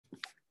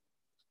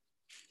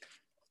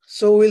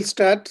So we'll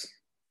start.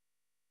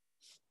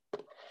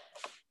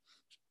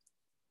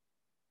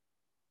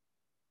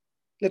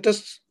 Let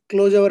us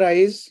close our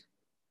eyes.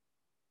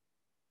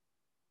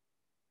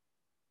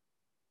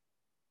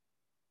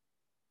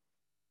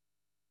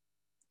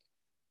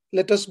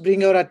 Let us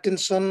bring our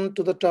attention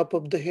to the top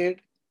of the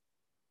head.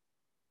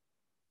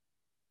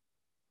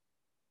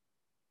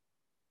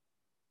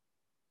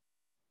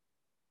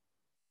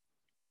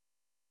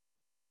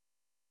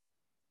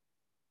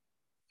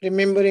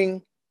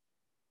 Remembering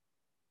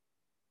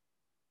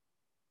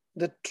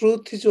the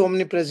truth is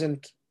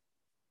omnipresent,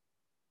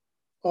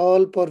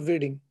 all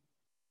pervading,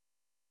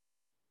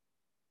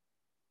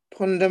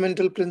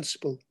 fundamental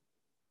principle.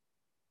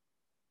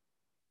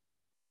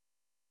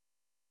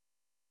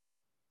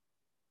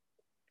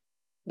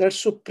 That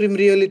supreme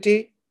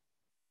reality,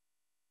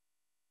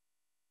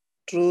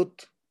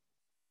 truth,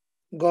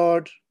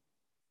 God,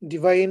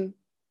 divine,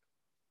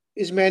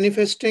 is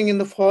manifesting in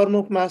the form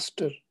of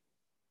Master.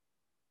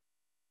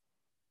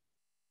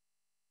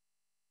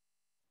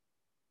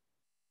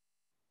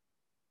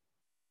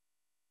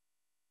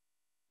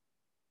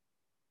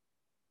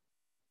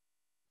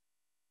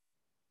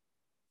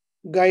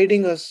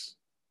 Guiding us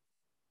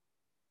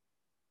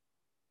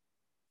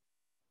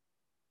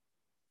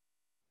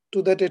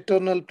to that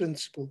eternal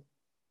principle.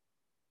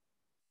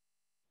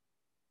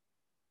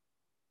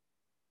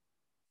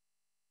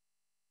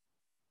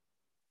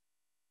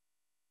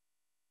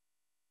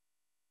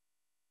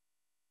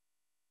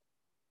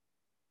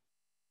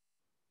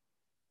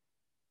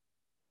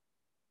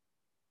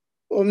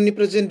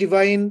 Omnipresent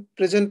divine,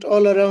 present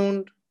all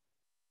around,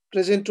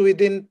 present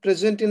within,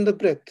 present in the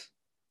breath.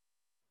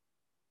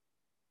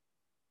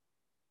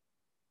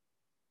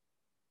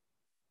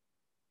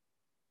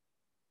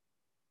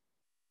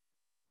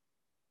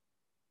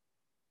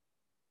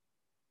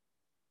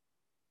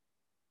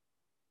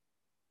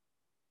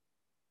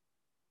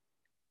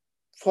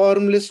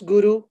 Formless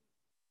Guru,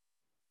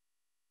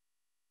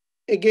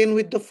 again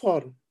with the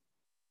form,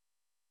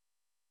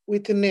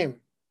 with a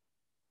name.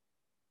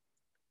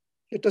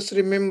 Let us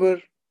remember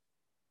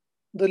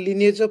the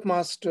lineage of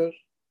Master.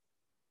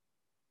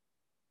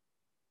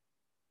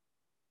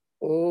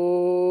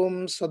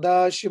 Om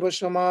Sadashiva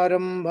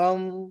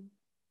Samarambham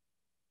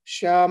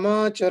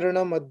Shyama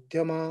Charana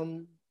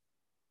Madhyamam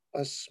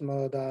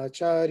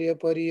Asmadacharya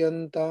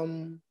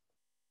Pariyantam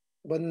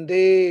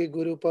Vande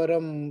Guru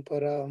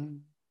Paramparam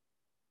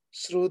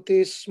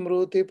Shruti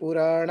Smruti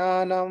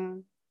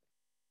Purananam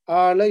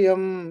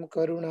Alayam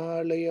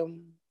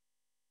Karunalayam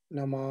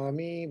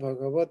Namami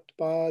Bhagavat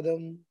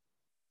Padam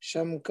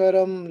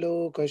Shankaram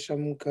Loka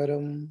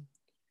Shankaram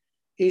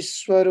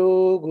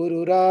Ishvaro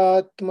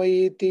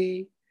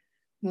Gururatmaiti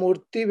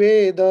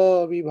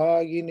Murtiveda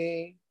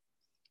Vibhagine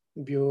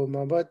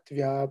Vyomavad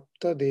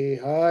Vyapta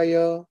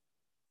Dehaya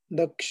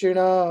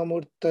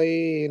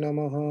Dakshinamurtaye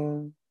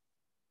Namaha.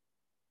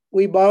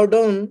 We bow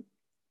down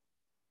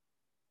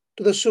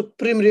to the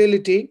Supreme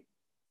Reality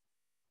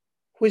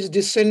who is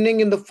descending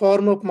in the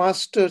form of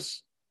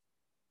masters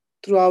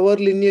through our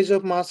lineage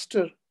of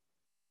master.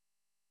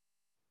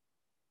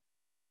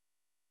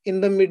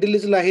 In the middle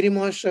is Lahiri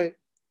Mahasaya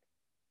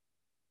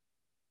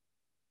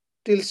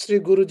till Sri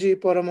Guruji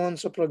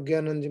Paramahansa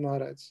Pragyananji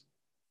Maharaj.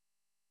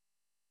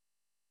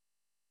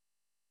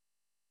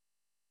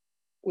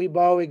 We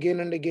bow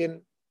again and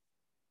again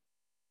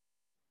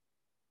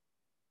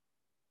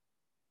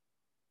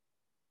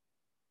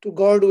to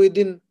God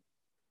within,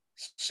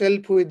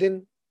 self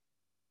within,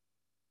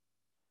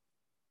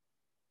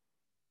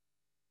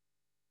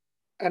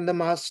 and the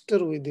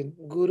master within,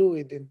 Guru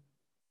within.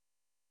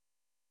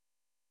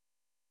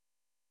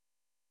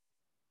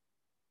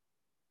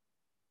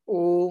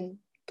 Om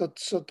Tat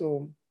Sat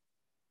Om.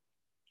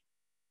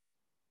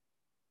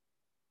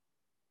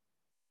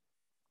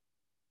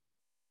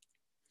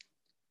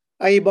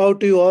 I bow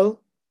to you all,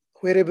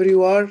 wherever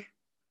you are.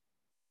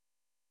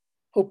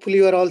 Hopefully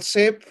you are all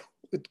safe,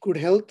 with good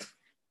health.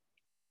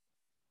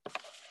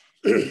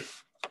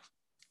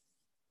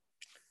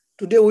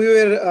 Today we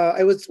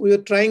were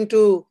trying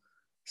to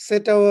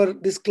set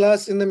this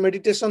class in the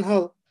meditation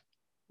hall,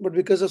 but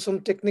because of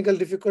some technical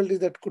difficulties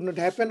that could not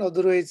happen.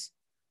 Otherwise,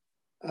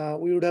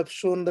 we would have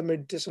shown the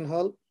meditation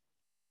hall.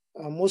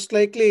 Most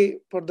likely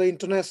for the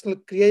International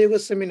Kriya Yoga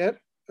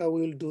seminar, we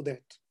will do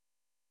that.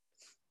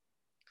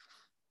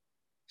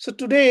 So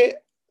today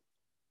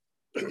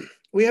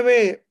we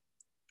have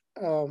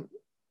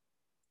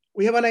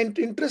an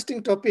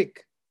interesting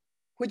topic,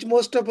 which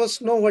most of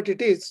us know what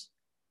it is.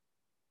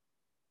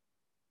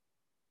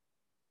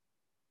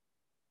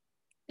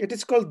 It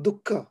is called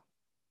dukkha.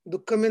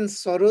 Dukkha means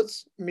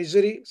sorrows,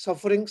 misery,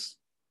 sufferings,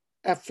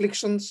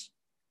 afflictions,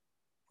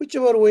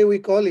 whichever way we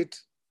call it.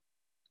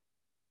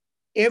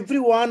 Every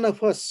one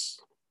of us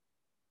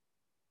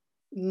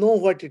know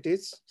what it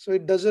is, so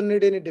it doesn't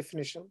need any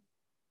definition.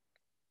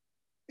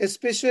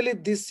 Especially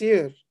this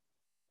year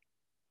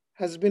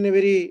has been a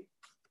very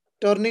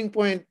turning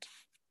point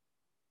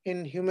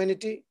in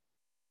humanity.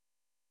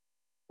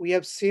 We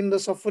have seen the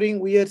suffering,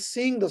 we are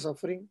seeing the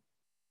suffering.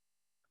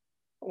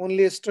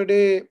 Only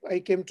yesterday I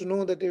came to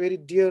know that a very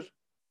dear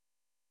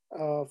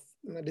a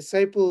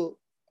disciple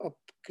of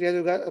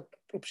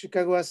of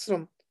Chicago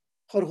Ashram,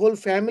 her whole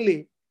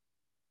family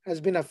has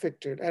been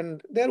affected,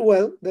 and they're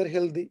well, they're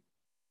healthy.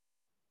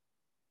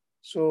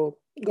 So,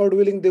 God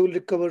willing, they will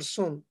recover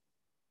soon.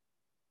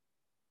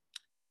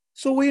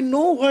 So, we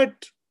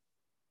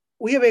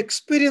have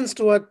experienced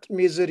what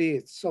misery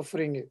is,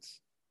 suffering is.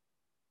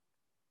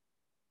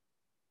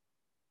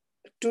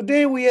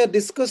 Today, we are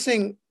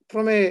discussing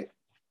from a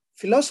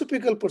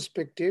philosophical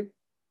perspective,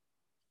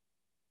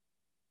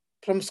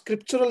 from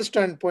scriptural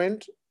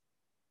standpoint,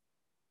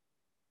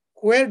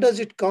 where does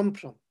it come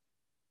from?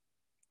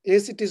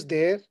 Yes, it is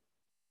there.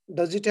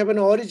 Does it have an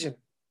origin?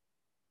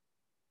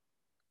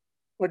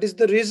 What is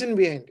the reason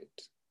behind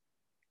it?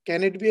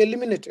 Can it be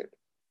eliminated?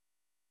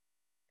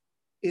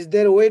 Is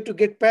there a way to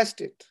get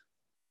past it?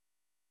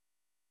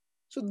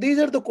 So these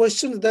are the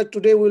questions that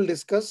today we'll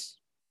discuss.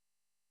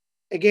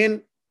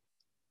 Again,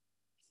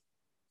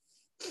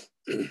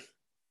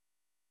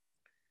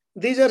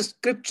 these are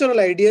scriptural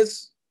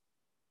ideas.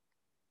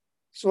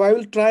 So I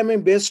will try my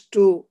best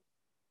to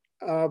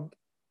uh,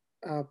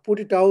 put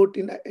it out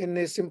in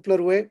a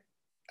simpler way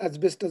as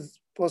best as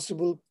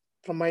possible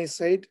from my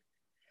side.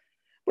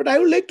 But I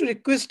would like to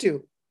request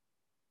you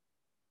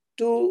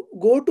to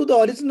go to the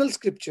original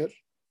scripture,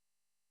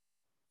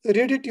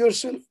 read it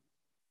yourself,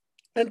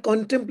 and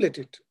contemplate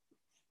it.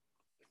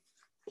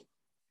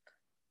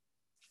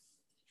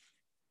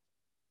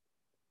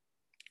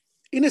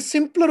 In a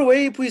simpler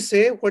way, if we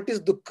say what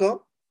is dukkha,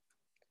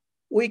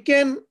 we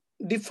can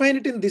define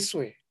it in this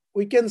way.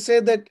 We can say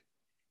that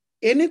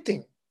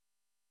anything,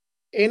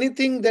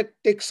 anything that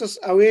takes us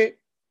away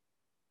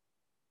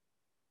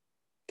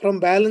from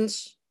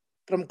balance,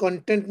 from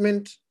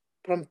contentment,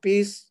 from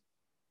peace,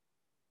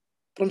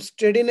 from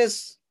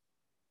steadiness,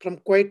 from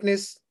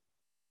quietness,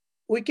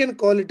 we can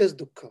call it as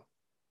dukkha.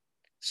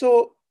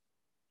 So,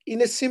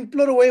 in a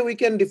simpler way, we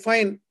can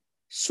define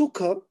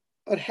sukha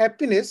or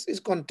happiness is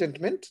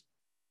contentment,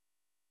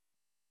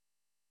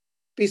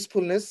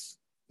 peacefulness,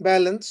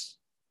 balance,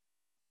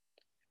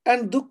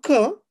 and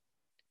dukkha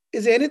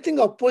is anything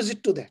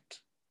opposite to that.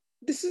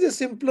 This is a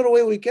simpler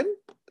way we can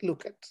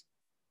look at.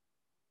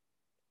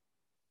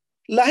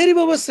 Lahiri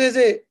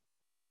Baba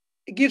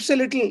gives a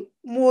little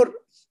more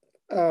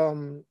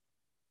um,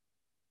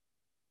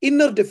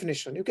 inner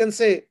definition. You can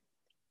say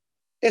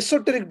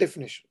esoteric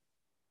definition.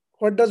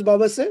 What does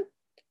Baba say?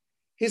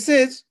 He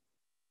says,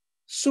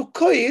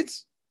 Sukha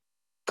is,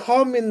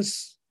 Kha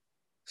means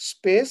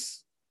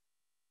space.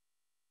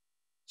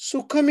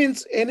 Sukha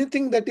means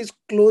anything that is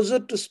closer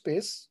to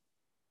space.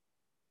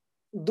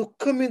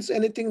 Dukkha means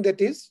anything that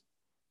is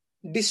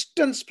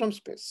distance from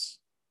space.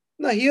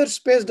 Now, here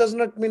space does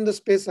not mean the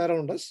space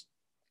around us.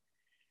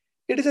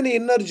 It is an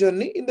inner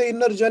journey. In the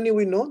inner journey,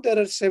 we know there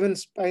are 7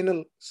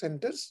 spinal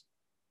centers.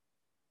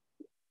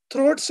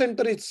 Throat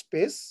center is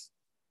space.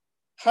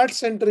 Heart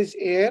center is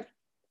air.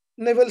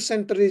 Navel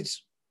center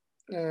is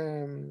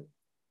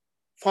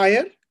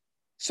fire.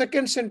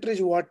 Second center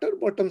is water.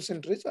 Bottom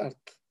center is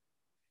earth.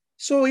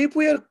 So if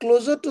we are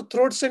closer to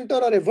throat center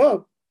or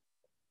above,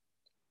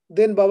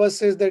 then Baba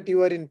says that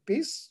you are in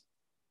peace.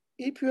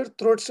 If you are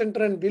throat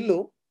center and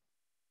below,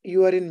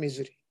 you are in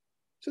misery.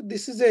 So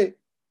this is a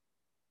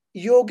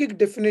yogic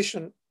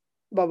definition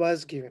Baba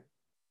has given.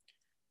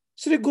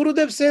 Sri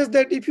Gurudev says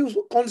that if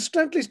you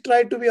constantly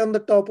try to be on the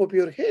top of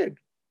your head,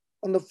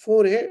 on the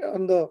forehead,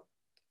 in the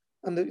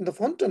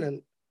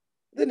fontanel,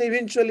 then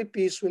eventually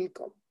peace will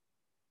come.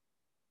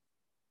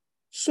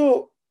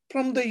 So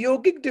from the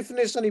yogic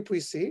definition, if we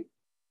see,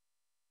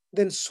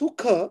 then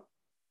sukha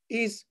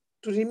is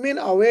to remain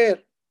aware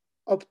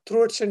of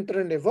throat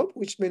center and above,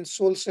 which means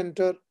soul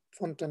center,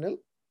 fontanel.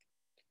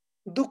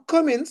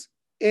 Dukkha means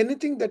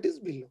anything that is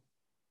below.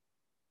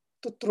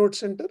 The throat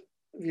center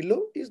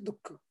below is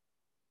dukkha.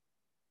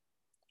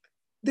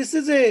 This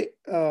is a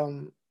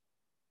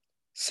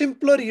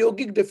simpler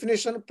yogic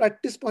definition,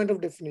 practice point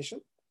of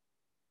definition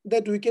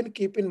that we can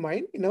keep in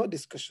mind in our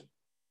discussion.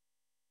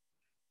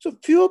 So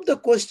few of the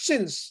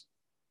questions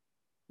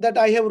that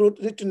I have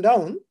written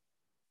down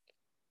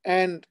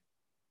and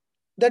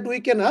that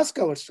we can ask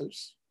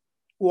ourselves.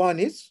 One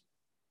is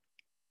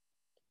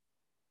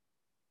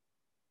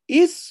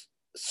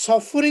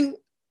suffering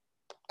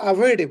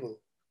avoidable?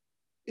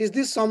 Is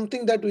this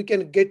something that we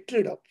can get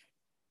rid of?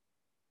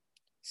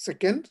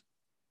 Second,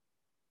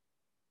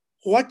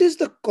 what is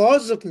the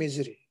cause of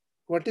misery?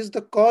 What is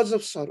the cause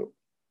of sorrow?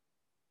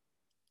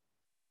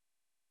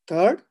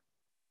 Third,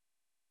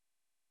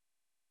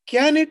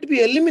 can it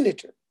be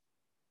eliminated?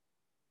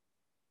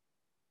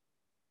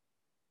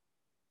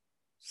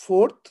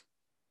 Fourth,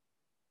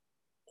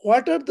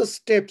 what are the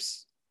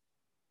steps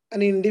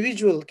an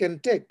individual can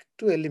take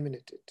to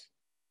eliminate it?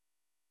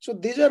 So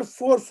these are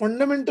 4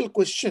 fundamental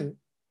questions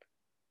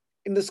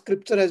in the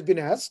scripture has been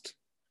asked.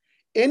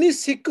 Any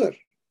seeker,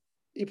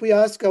 if we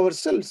ask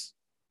ourselves,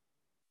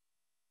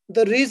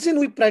 the reason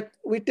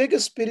we take a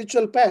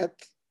spiritual path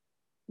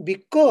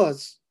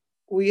because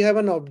we have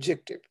an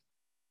objective,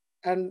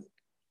 and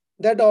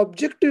that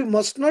objective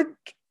must not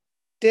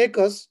take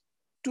us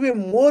to a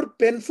more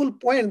painful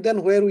point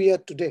than where we are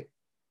today.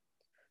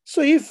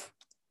 So if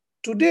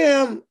today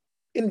I am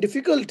in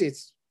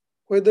difficulties,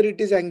 whether it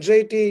is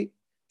anxiety,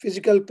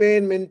 physical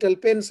pain, mental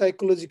pain,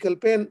 psychological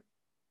pain,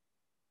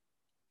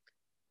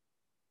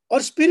 or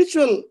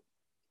spiritual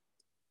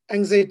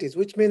anxieties,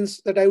 which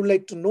means that I would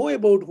like to know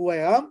about who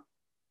I am,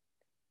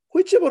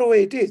 whichever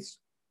way it is,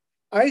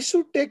 I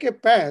should take a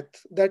path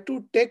that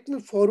would take me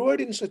forward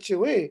in such a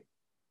way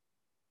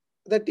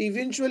that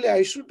eventually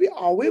I should be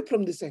away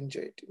from this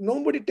anxiety.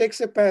 Nobody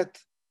takes a path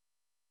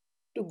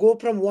to go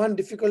from one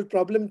difficult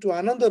problem to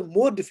another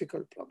more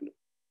difficult problem.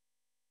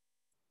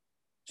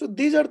 So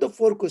these are the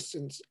four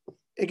questions.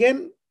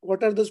 Again,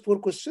 what are those four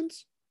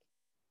questions?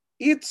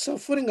 Is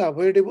suffering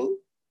avoidable?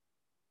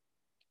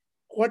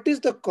 What is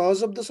the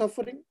cause of the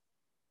suffering?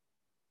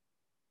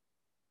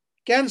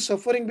 Can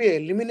suffering be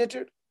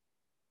eliminated?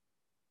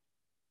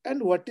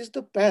 And what is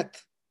the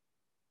path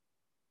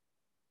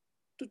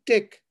to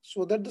take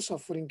so that the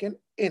suffering can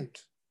end?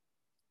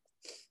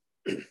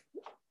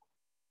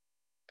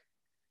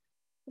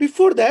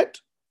 Before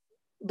that,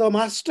 the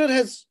master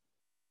has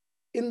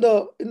in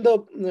the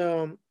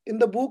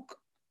book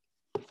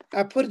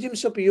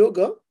Aphorisms of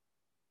Yoga.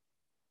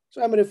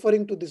 So I'm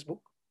referring to this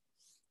book.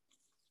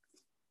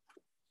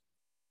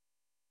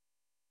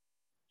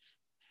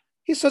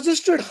 He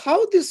suggested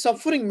how this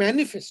suffering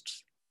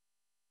manifests.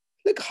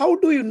 Like, how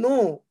do you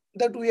know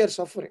that we are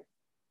suffering?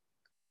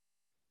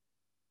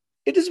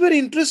 It is very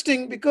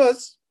interesting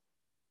because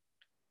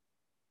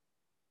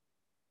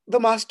the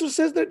master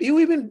says that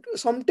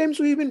sometimes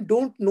we even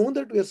don't know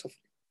that we are suffering.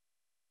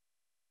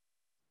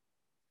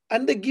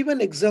 And they give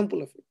an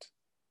example of it.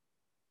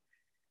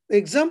 The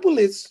example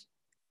is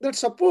that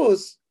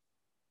suppose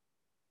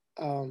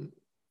um,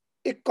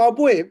 a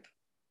cobweb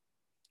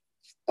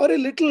or a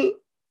little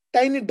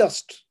tiny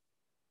dust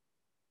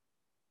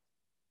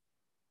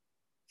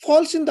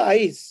falls in the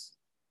eyes,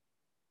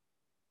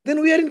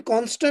 then we are in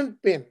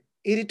constant pain,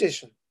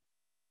 irritation.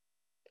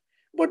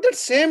 But that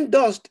same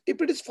dust,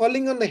 if it is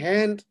falling on the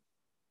hand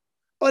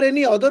or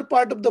any other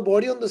part of the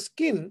body on the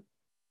skin,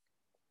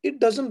 it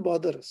doesn't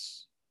bother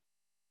us.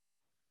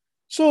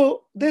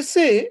 So they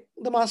say,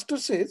 the master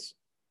says,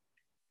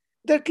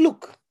 that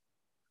look,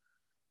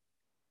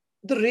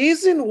 the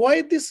reason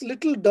why this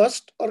little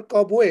dust or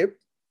cobweb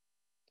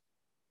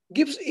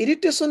gives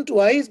irritation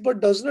to eyes but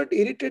does not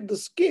irritate the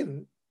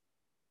skin,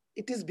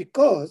 it is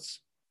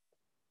because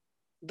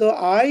the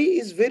eye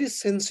is very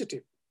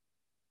sensitive.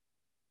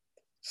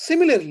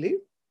 Similarly,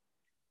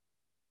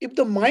 if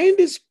the mind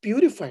is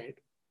purified,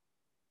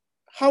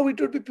 how it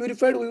would be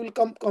purified, we will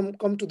come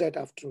to that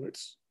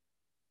afterwards.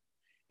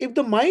 If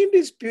the mind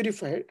is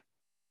purified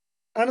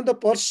and the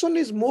person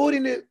is more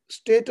in a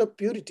state of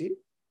purity,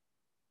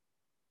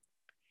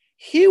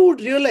 he would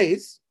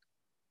realize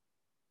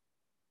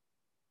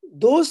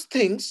those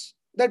things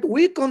that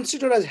we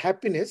consider as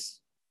happiness,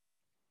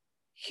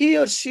 he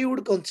or she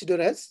would consider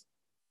as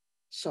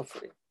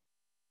suffering.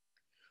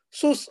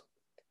 So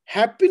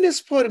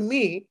happiness for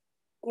me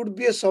could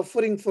be a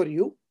suffering for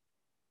you,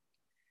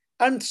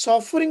 and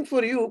suffering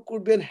for you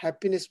could be a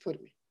happiness for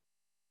me.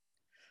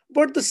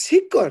 But the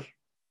seeker,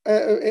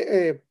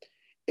 a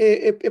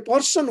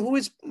person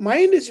whose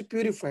mind is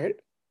purified,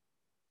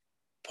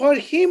 for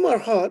him or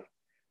her,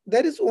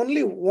 there is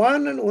only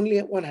one and only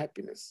one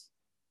happiness.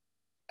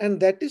 And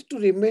that is to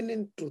remain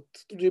in truth,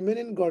 to remain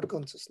in God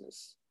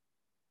consciousness,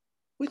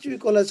 which we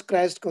call as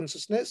Christ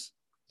consciousness.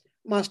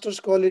 Masters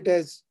call it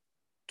as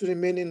to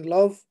remain in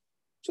love.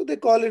 So they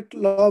call it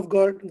love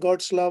God,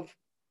 God's love,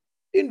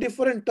 in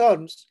different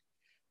terms.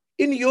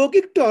 In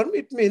yogic term,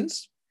 it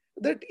means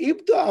that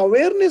if the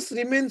awareness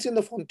remains in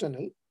the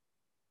fontanel,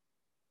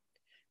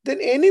 then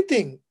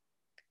anything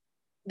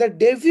that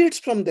deviates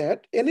from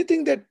that,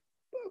 anything that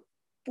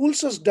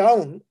pulls us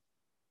down,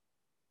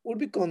 would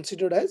be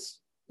considered as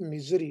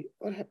misery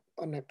or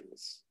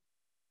unhappiness.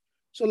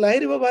 So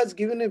Lahiri Baba has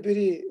given a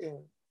very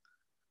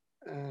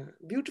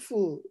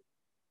beautiful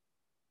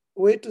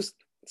way to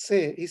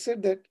say. He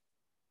said that,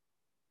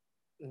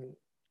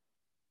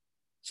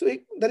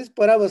 that is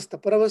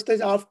paravastha. Paravastha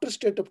is after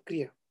state of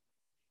kriya.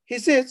 He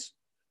says,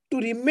 to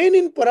remain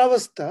in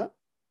paravastha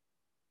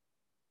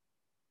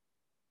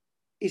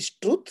is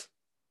truth.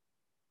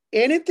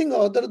 Anything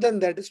other than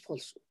that is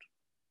falsehood.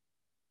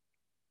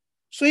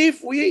 So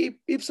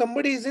if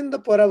somebody is in the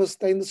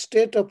paravastha, in the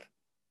state of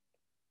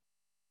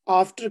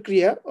after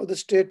kriya, or the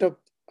state of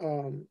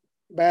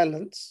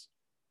balance,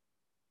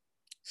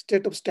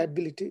 state of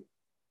stability,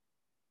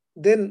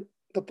 then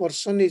the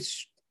person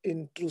is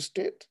in true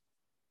state.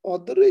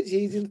 Otherwise,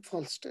 he is in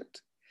false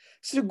state.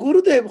 Sri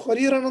Gurudev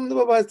Hariharananda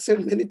Baba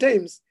said many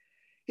times,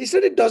 he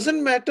said it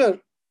doesn't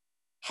matter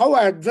how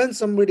advanced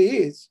somebody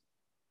is,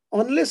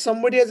 unless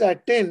somebody has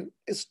attained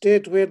a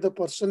state where the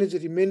person is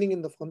remaining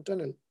in the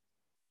fontanel,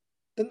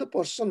 then the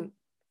person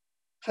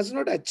has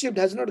not achieved,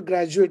 has not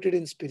graduated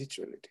in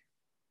spirituality.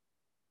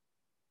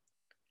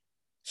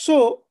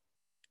 So,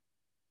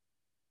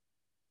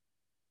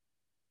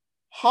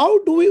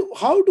 how do we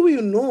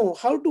know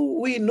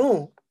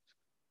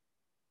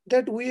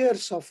that we are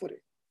suffering?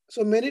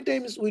 So many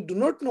times we do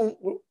not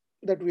know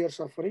that we are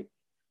suffering.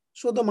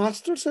 So the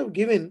masters have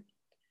given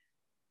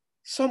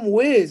some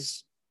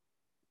ways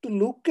to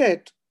look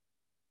at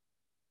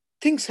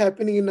things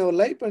happening in our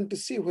life and to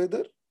see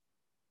whether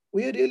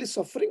we are really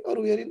suffering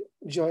or we are in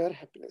joy or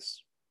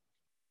happiness.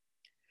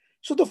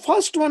 So the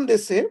first one, they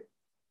say,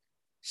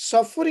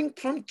 suffering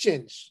from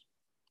change.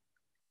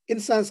 In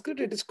Sanskrit,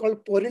 it is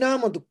called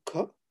parinama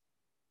dukkha,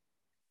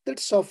 that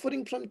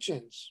suffering from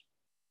change.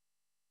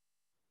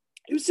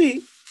 You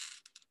see,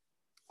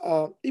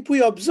 if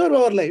we observe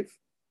our life,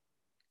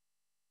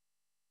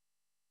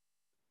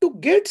 to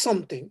get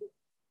something,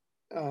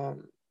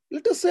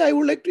 let us say I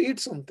would like to eat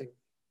something.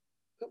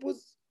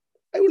 Suppose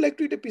I would like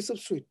to eat a piece of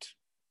sweet.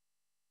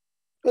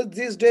 Because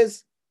these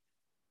days,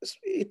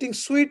 eating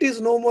sweet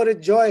is no more a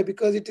joy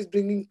because it is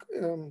bringing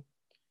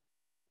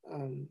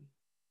um,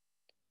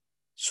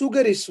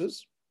 sugar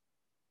issues.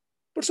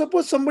 But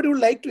suppose somebody would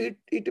like to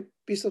eat a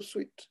piece of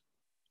sweet.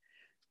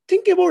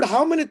 Think about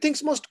how many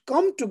things must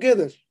come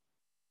together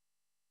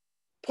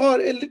for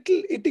a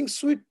little eating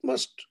sweet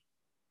must,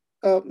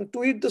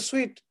 to eat the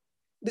sweet,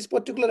 this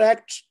particular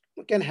act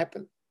can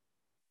happen.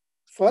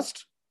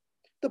 First,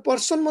 the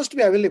person must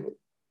be available.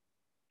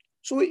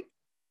 So,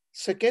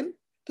 second,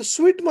 the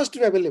sweet must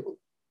be available.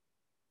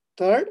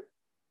 Third,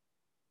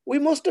 we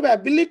must have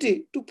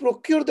ability to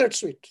procure that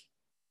sweet.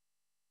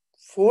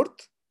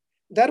 Fourth,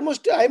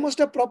 I must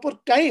have proper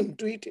time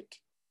to eat it.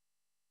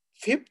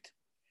 Fifth,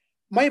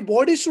 my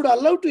body should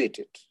allow to eat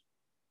it.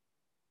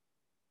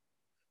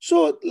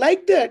 So,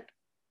 like that.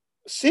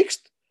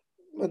 Sixth,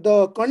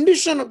 the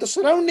condition of the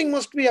surrounding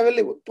must be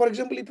available. For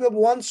example, if you have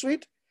one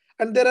sweet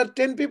and there are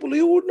 10 people,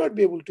 you would not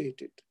be able to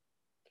eat it.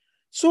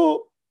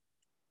 So,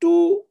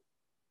 to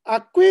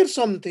acquire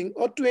something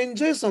or to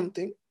enjoy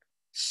something,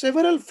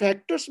 several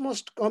factors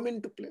must come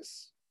into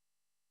place.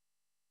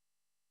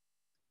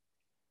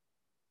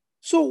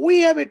 So, we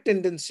have a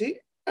tendency,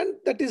 and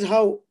that is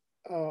how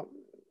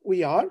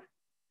we are,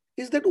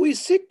 is that we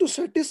seek to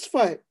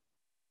satisfy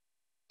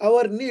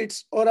our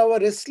needs or our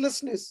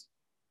restlessness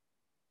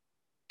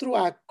through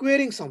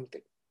acquiring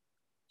something.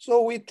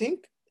 So, we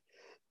think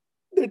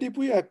that if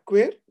we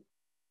acquire,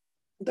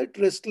 that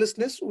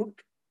restlessness would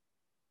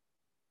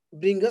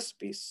bring us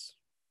peace.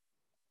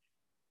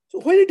 So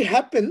when it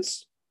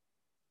happens,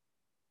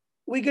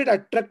 we get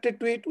attracted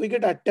to it, we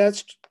get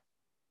attached,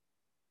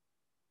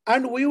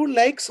 and we would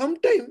like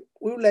sometime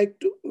we would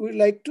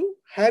like to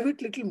have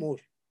it little more.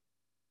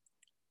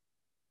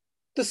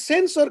 The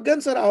sense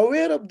organs are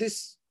aware of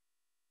this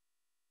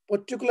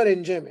particular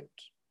enjoyment.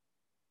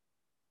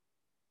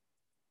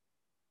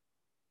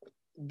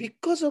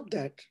 Because of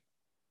that,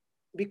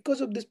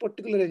 because of this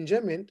particular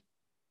enjoyment,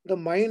 the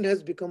mind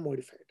has become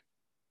modified.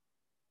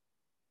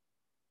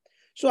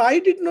 So I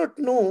did not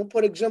know,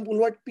 for example,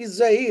 what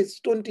pizza is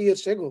 20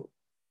 years ago.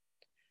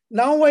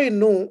 Now I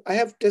know, I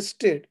have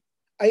tested,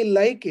 I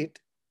like it,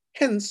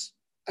 hence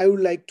I would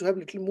like to have a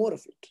little more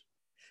of it.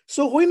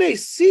 So when I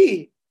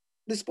see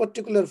this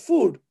particular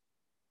food,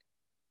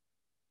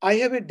 I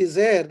have a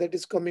desire that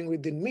is coming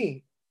within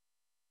me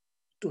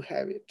to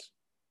have it.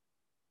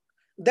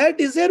 That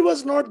desire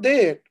was not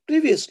there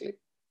previously.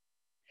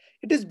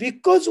 It is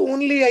because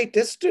only I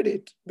tested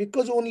it,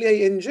 because only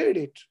I enjoyed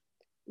it,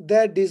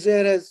 that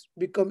desire has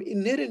become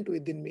inherent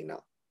within me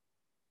now.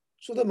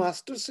 So the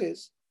master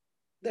says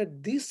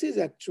that this is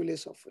actually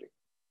suffering.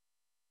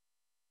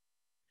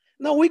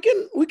 Now we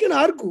can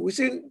argue. We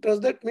say,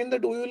 does that mean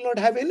that we will not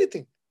have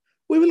anything?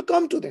 We will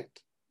come to that.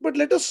 But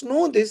let us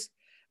know this,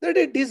 that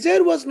a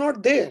desire was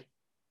not there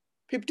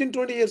 15,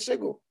 20 years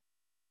ago.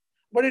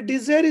 But a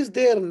desire is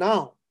there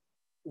now.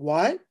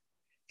 Why?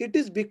 It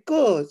is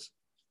because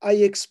I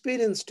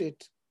experienced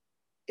it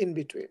in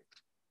between.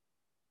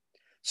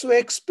 So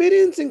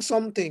experiencing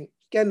something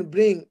can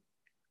bring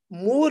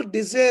more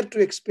desire to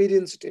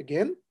experience it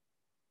again,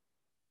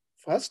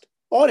 first,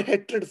 or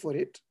hatred for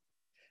it.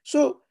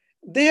 So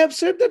they have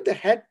said that the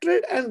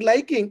hatred and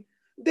liking,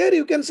 there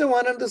you can say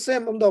one and the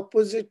same, on the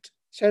opposite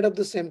side of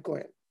the same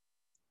coin.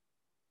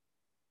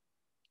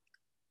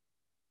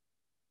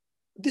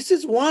 This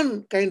is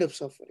one kind of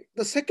suffering.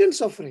 The second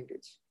suffering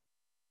is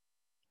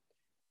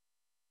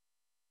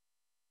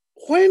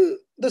when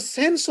the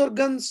sense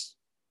organs,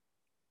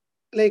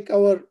 like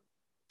our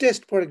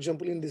taste, for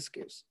example, in this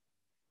case,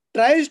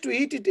 tries to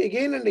eat it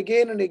again and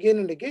again and again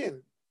and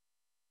again,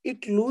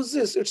 it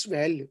loses its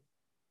value.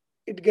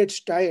 It gets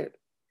tired.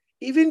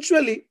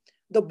 Eventually,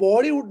 the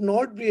body would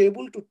not be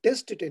able to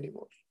taste it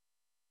anymore.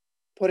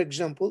 For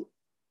example,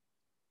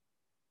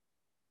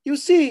 you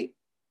see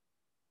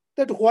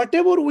that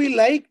whatever we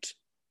liked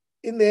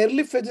in the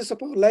early phases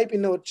of our life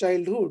in our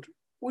childhood,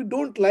 we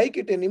don't like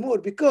it anymore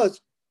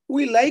because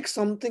we like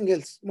something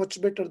else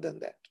much better than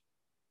that.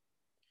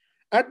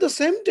 At the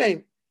same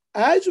time,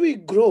 as we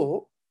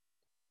grow,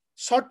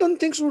 certain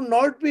things would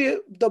not be,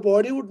 the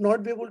body would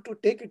not be able to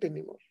take it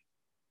anymore.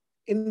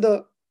 In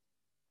the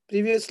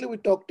previously we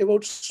talked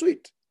about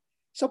sweet.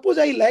 Suppose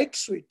I liked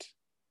sweet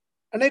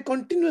and I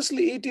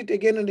continuously eat it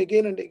again and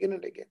again and again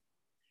and again.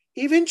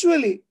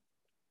 Eventually,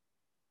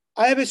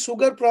 I have a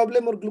sugar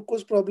problem or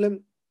glucose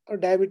problem or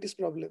diabetes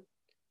problem.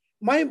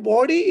 my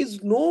body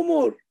is no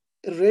more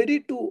ready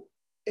to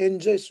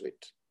enjoy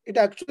sweet. It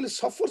actually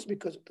suffers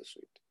because of the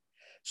sweet.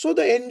 So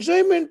the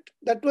enjoyment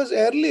that was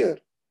earlier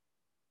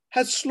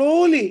has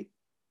slowly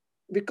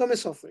become a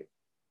suffering.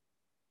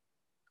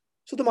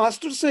 So the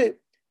master say,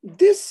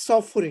 this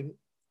suffering,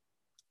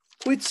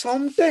 which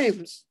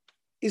sometimes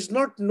is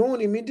not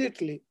known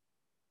immediately,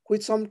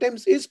 which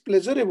sometimes is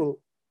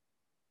pleasurable,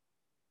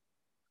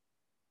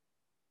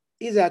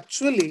 is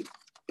actually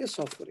a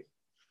suffering.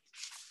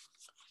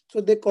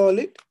 So they call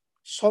it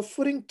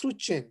suffering through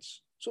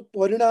change. So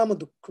parinama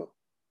dukkha.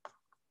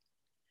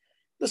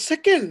 The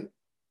second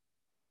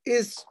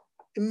is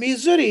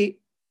misery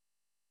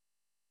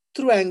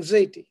through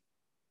anxiety.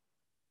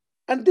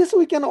 And this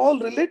we can all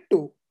relate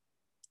to.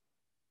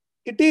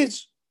 It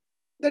is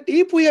that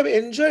if we have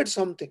enjoyed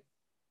something,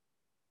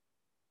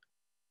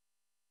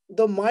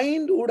 the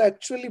mind would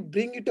actually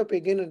bring it up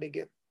again and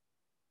again.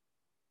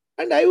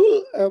 And I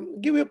will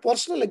give you a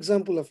personal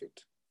example of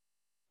it.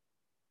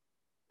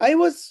 I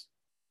was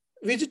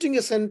visiting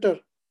a center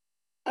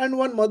and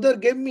one mother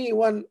gave me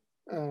one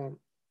uh,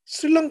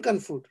 Sri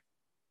Lankan food.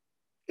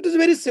 It is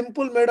very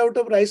simple, made out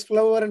of rice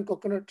flour and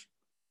coconut.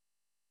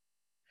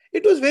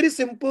 It was very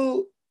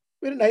simple,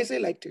 very nice. I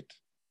liked it.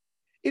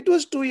 It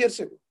was 2 years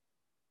ago,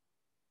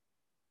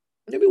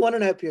 maybe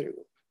 1.5 years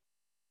ago.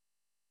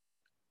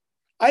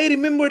 I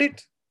remembered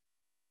it,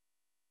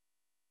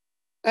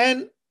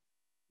 and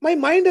my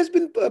mind has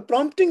been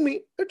prompting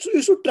me that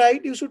you should try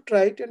it, you should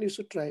try it, and you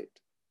should try it.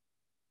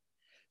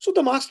 So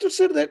the master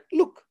said that,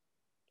 look,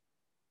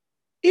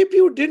 if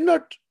you did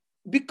not,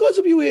 because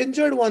of you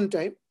enjoyed one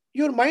time,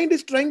 your mind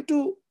is trying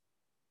to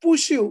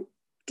push you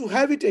to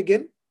have it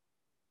again.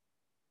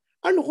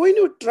 And when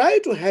you try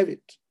to have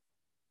it,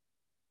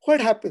 what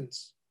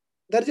happens?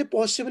 There is a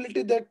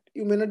possibility that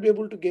you may not be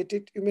able to get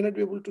it, you may not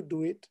be able to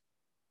do it.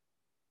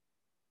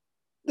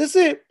 They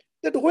say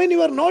that when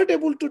you are not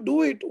able to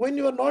do it, when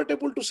you are not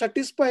able to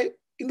satisfy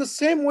in the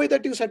same way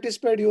that you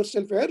satisfied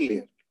yourself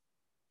earlier,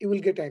 you will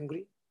get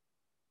angry.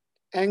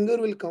 Anger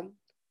will come.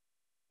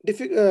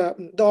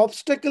 The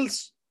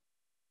obstacles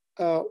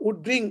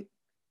would bring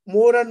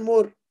more and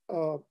more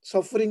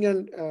suffering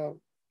and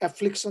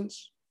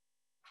afflictions.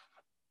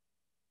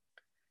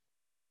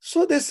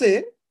 So they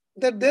say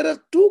that there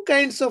are two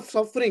kinds of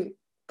suffering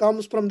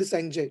comes from this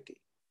anxiety.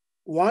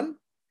 One,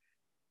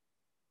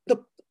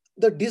 the,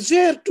 the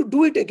desire to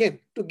do it again,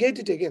 to get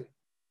it again.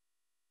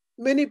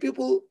 Many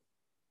people,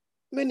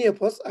 many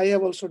of us, I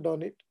have also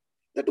done it,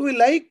 that we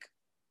like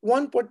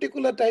one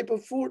particular type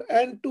of food,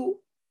 and to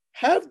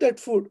have that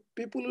food,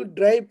 people will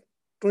drive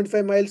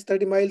 25 miles,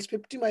 30 miles,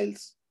 50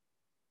 miles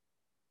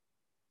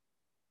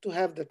to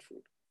have that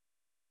food.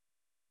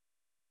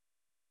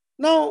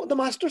 Now, the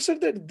master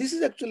said that this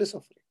is actually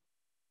suffering.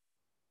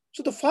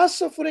 So the first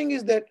suffering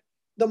is that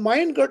the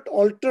mind got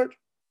altered.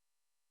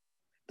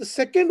 The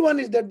second one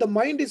is that the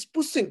mind is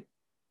pushing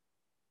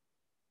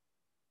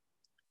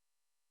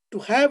to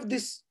have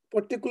this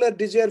particular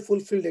desire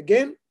fulfilled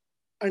again.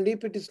 And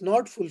if it is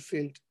not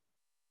fulfilled,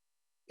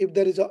 if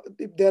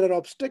there are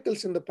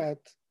obstacles in the path,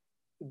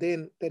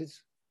 then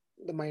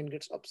the mind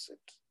gets upset.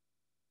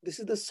 This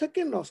is the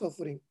second of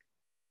suffering.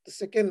 The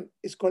second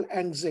is called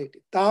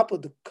anxiety, tapa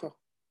dukkha.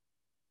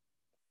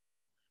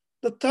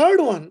 The third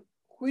one,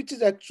 which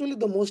is actually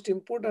the most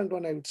important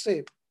one, I would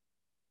say,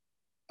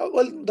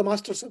 well, the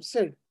masters have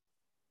said,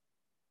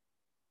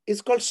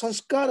 is called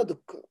sanskara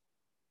dukkha.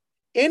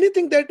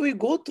 Anything that we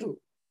go through,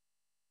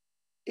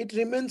 it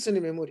remains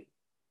in memory.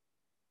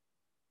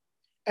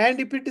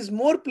 And if it is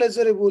more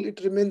pleasurable,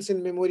 it remains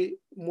in memory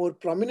more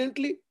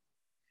prominently.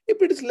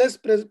 If it is less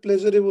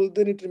pleasurable,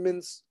 then it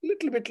remains a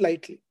little bit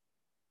lightly.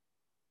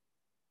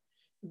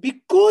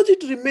 Because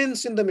it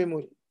remains in the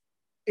memory,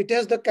 it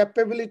has the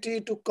capability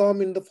to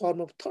come in the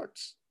form of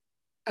thoughts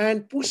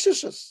and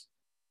pushes us,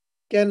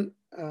 can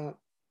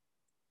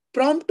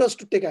prompt us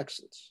to take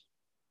actions.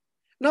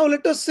 Now,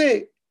 let us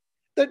say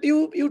that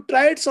you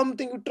tried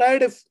something, you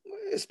tried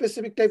a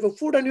specific type of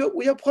food, and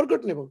we have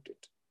forgotten about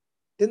it.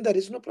 Then there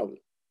is no problem.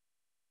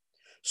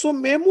 So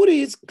memory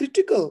is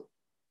critical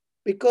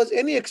because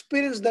any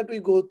experience that we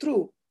go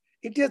through,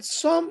 it has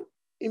some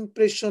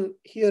impression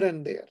here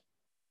and there.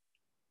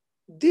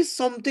 This is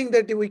something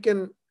that we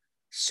can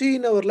see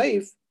in our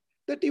life,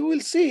 that you will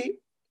see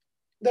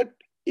that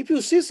if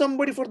you see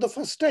somebody for the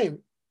first time,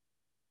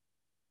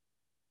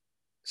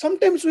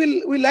 sometimes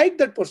we like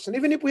that person.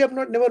 Even if we have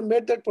not never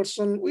met that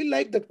person, we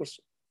like that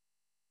person.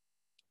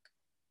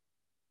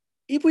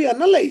 If we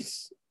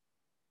analyze,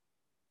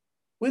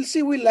 we'll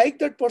see we like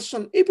that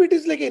person. If it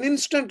is like an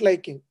instant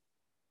liking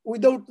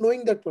without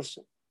knowing that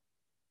person,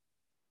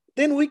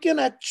 then we can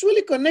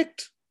actually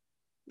connect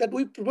that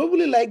we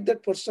probably like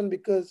that person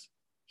because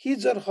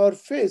his or her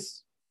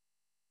face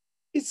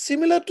is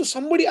similar to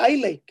somebody I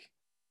like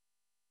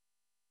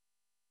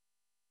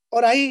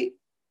or I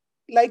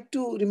like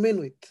to remain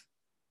with.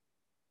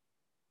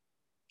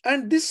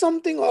 And this is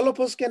something all of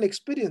us can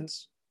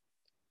experience,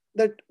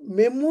 that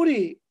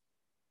memory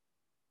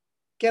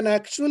can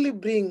actually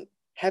bring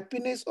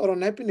happiness or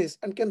unhappiness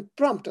and can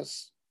prompt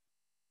us.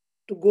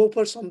 to go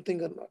for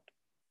something or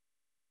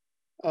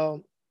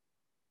not.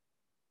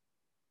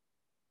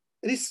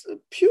 This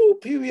few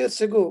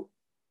years ago,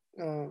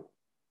 I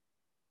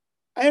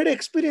had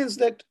experienced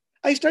that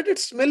I started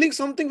smelling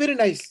something very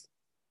nice,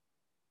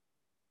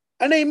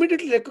 and I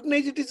immediately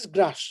recognized it is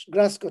grass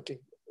cutting.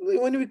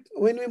 When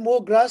we mow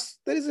grass,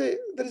 there is a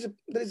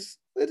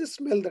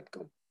smell that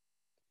comes,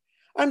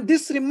 and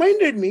this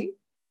reminded me,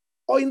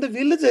 or in the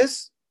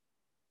villages,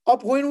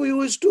 of when we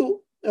used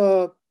to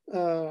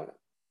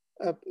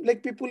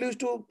like people used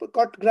to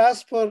cut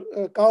grass for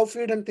cow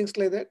feed and things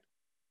like that.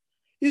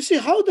 You see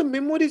how the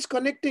memory is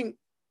connecting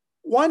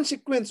one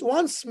sequence,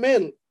 one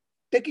smell,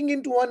 taking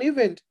into one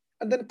event,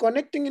 and then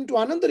connecting into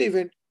another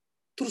event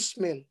through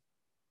smell.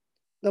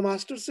 The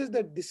master says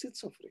that this is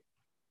suffering.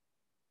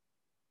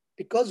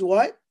 Because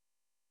why?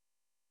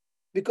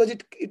 Because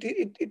it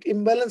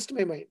imbalanced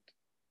my mind.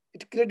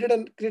 It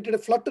created a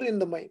flutter in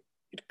the mind.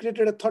 It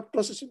created a thought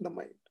process in the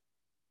mind.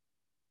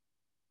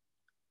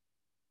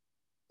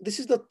 This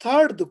is the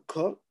third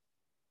dukkha,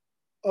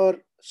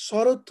 or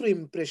sorrow through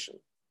impression.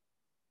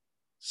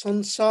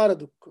 Sansara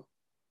dukkha.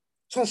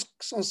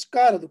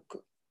 Sanskara dukkha.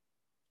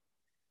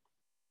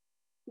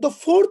 The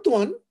fourth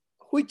one,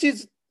 which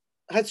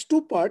has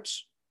two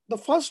parts. The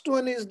first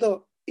one is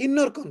the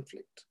inner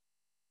conflict.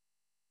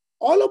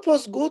 All of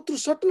us go through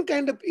certain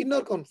kind of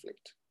inner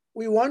conflict.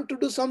 We want to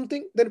do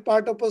something, then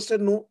part of us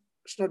said, no,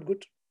 it's not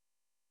good.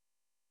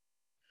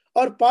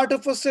 Or part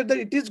of us said that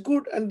it is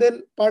good, and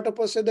then part of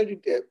us said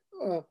that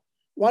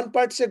one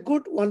part said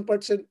good, one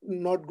part said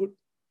not good.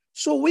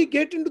 So we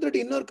get into that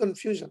inner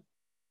confusion.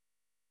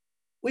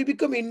 We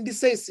become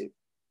indecisive.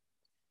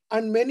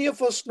 And many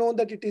of us know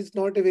that it is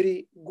not a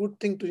very good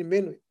thing to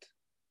remain with.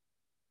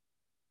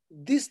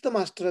 This the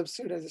master has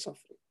said as a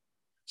suffering.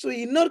 So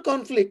inner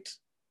conflict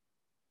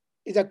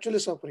is actually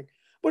suffering.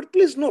 But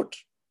please note,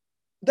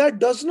 that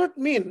does not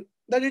mean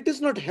that it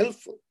is not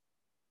helpful.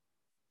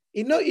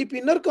 If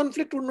inner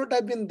conflict would not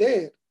have been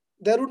there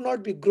would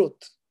not be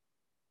growth.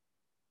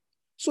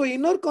 So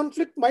inner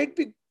conflict might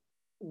be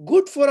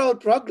good for our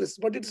progress,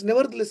 but it's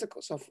nevertheless a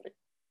suffering.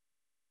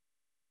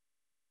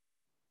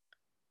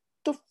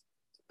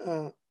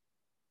 So,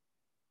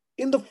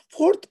 in the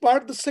fourth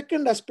part, the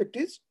second aspect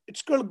is,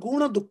 it's called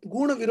guna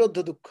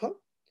virodha dukkha.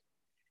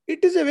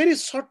 It is a very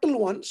subtle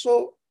one,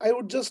 so I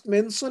would just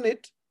mention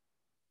it.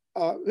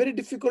 Very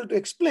difficult to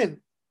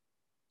explain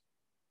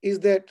is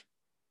that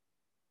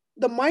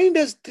the mind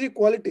has three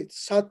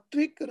qualities: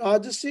 sattvic,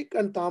 rajasic,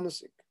 and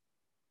tamasic.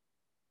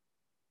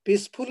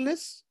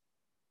 Peacefulness.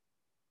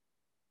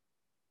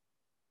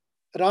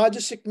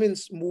 Rajasic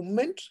means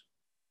movement.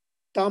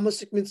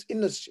 Tamasic means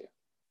inertia.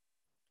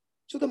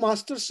 So the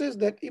master says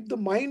that if the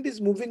mind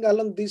is moving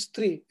along these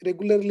three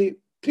regularly,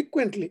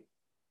 frequently,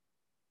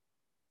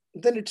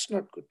 then it's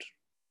not good.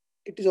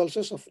 It is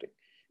also suffering.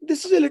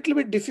 This is a little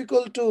bit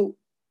difficult to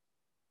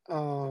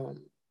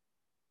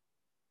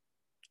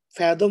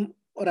fathom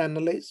or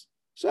analyze.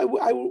 So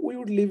we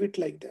would leave it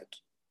like that.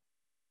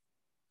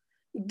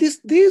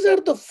 These are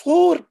the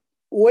four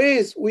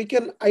ways we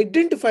can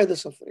identify the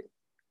suffering.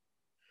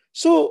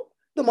 So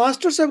the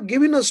masters have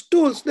given us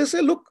tools. They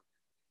say, look,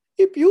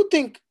 if you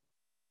think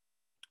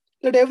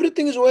that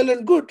everything is well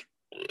and good,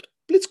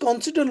 please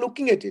consider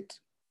looking at it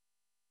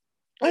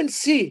and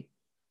see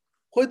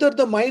whether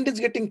the mind is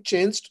getting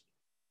changed,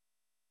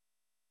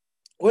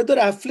 whether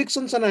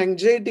afflictions and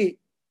anxiety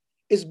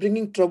is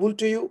bringing trouble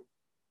to you,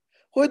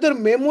 whether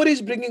memory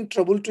is bringing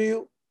trouble to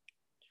you,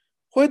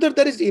 whether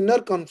there is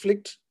inner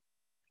conflict,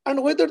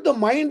 and whether the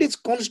mind is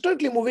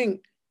constantly moving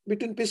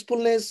between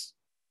peacefulness,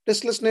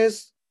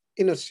 restlessness,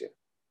 inertia.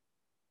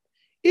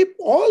 If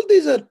all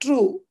these are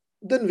true,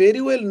 then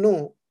very well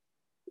know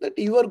that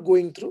you are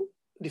going through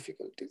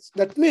difficulties.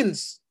 That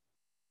means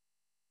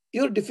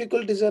your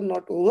difficulties are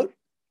not over.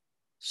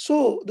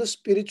 So the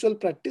spiritual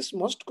practice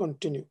must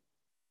continue.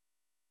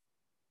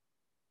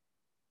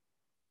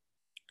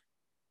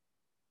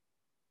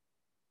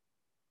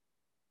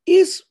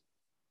 Is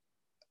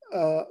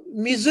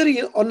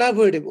misery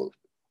unavoidable?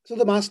 So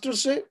the master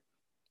say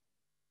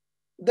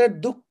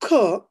that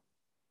dukkha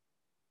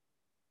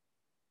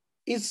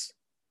it's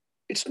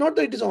not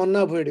that it is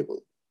unavoidable,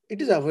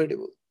 it is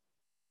avoidable.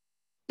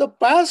 The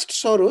past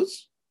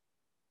sorrows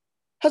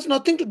has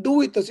nothing to do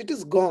with us, it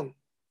is gone.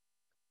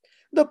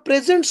 The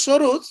present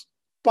sorrows,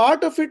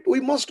 part of it we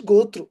must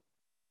go through.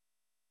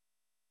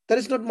 There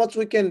is not much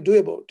we can do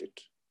about it.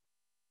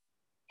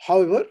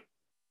 However,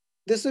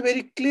 they say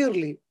very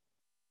clearly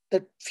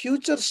that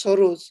future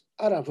sorrows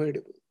are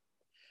avoidable.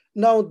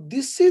 Now,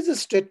 this is a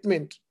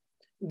statement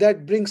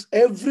that brings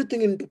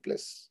everything into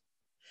place.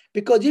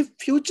 Because if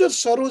future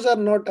sorrows are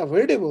not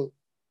avoidable,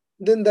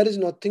 then there is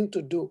nothing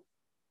to do.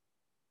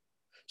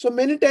 So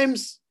many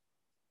times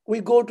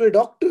we go to a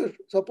doctor.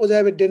 Suppose I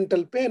have a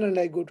dental pain and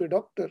I go to a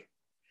doctor.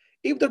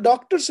 If the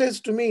doctor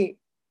says to me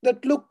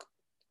that, look,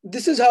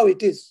 this is how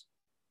it is,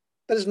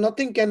 there is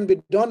nothing can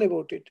be done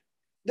about it,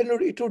 then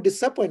it would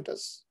disappoint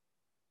us.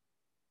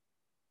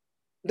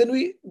 Then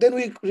we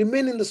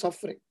remain in the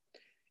suffering.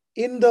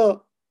 In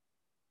the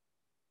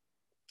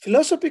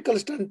philosophical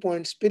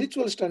standpoint,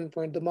 spiritual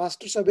standpoint, the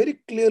masters have very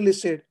clearly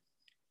said,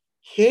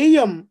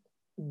 Heyam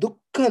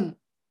Dukkham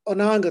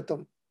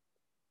Anagatam.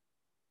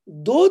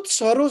 Those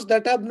sorrows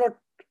that have not,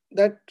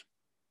 that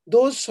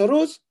those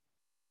sorrows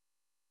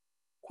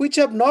which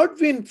have not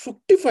been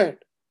fructified,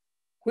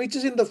 which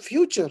is in the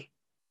future,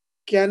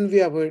 can be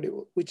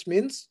avoidable, which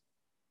means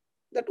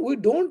that we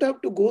don't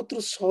have to go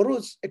through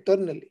sorrows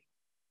eternally.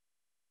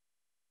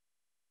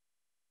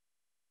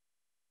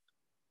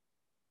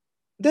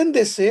 Then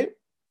they say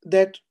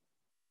that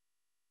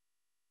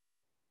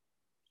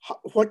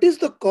what is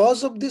the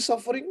cause of the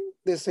suffering?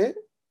 They say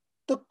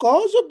the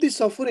cause of the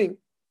suffering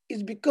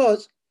is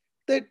because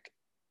that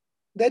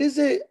there is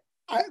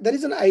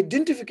an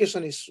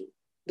identification issue.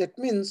 That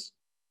means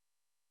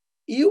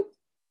you,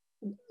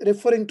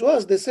 referring to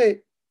us, they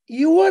say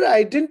you are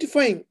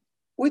identifying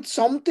with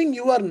something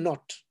you are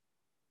not.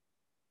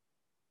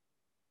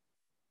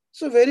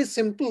 So very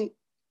simple,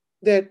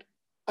 that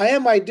I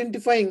am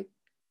identifying,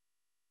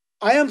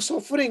 I am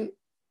suffering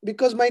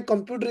because my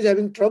computer is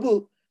having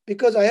trouble,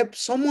 because I have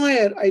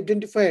somewhere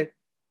identified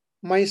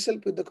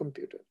myself with the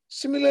computer.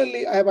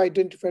 Similarly, I have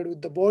identified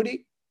with the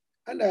body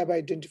and I have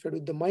identified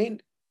with the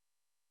mind.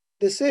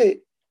 They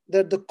say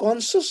that the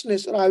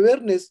consciousness or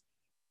awareness,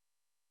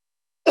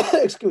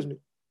 excuse me,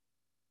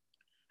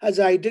 has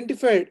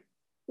identified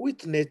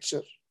with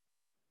nature.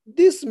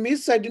 This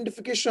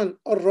misidentification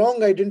or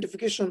wrong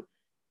identification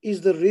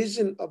is the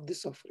reason of the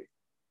suffering.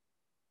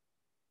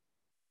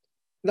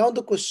 Now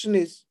the question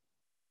is,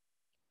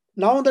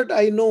 now that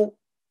I know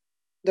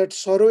that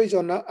sorrow is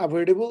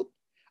unavoidable,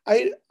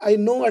 I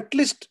know at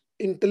least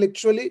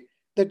intellectually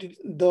that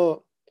the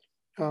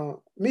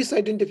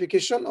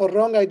misidentification or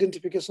wrong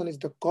identification is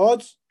the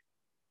cause.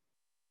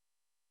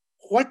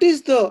 What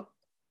is the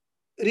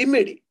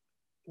remedy?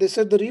 They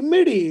said the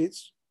remedy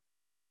is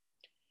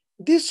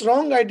this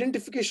wrong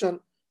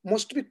identification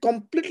must be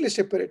completely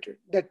separated.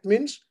 That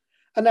means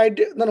an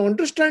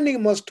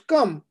understanding must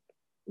come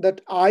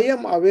that I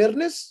am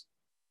awareness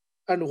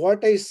and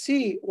what I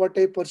see, what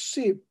I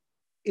perceive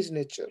is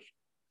nature.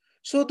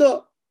 So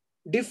the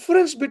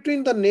difference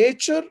between the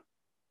nature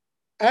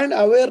and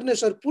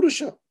awareness or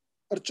Purusha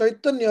or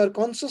Chaitanya or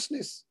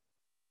consciousness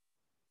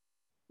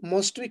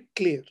must be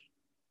clear.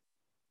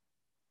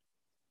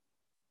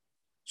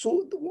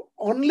 So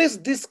unless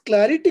this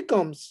clarity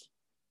comes,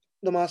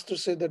 the master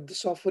said that the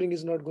suffering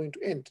is not going to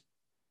end.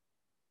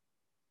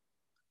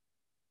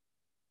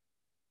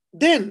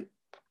 Then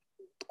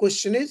the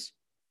question is,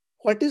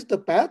 what is the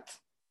path?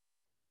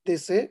 They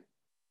say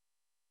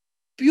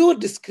pure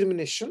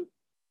discrimination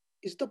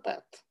is the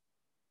path.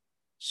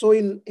 So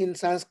in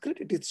Sanskrit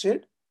it is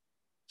said,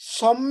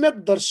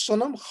 Samyak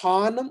darshanam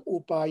hanam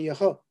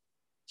upayah.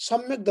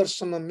 Samyak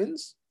darshanam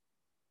means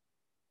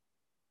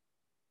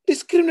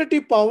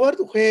discriminative power,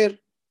 where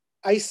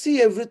I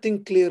see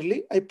everything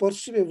clearly, I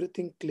perceive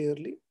everything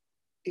clearly,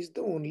 is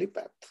the only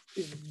path,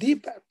 is the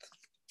path.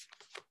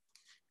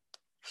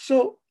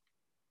 So,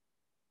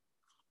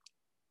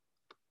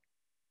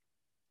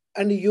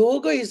 and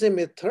yoga is a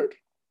method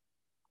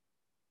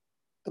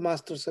the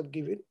masters have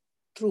given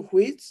through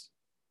which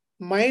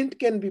mind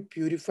can be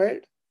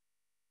purified.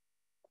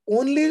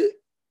 Only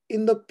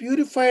in the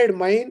purified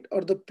mind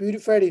or the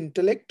purified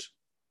intellect,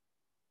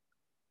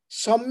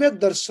 Samyak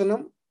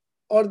darshanam,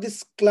 or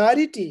this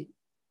clarity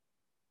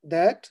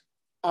that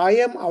I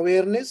am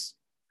awareness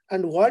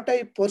and what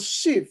I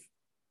perceive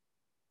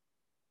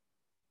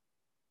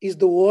is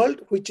the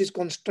world which is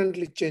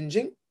constantly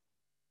changing.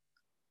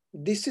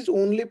 This is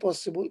only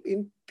possible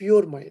in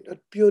pure mind or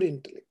pure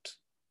intellect.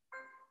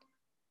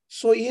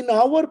 So in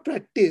our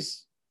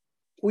practice,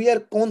 we are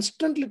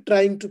constantly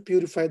trying to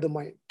purify the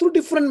mind through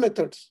different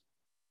methods,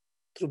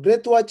 through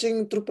breath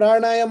watching, through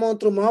pranayama,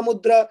 through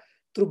mahamudra,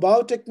 through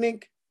bow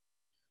technique,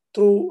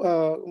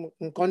 through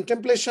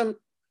contemplation,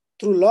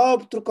 through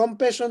love, through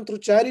compassion, through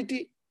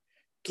charity,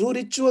 through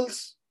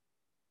rituals,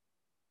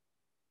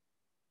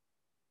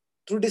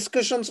 through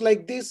discussions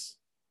like this,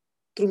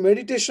 through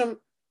meditation,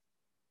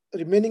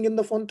 remaining in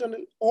the fontanel.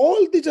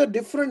 All these are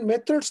different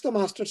methods the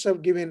masters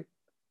have given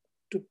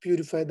to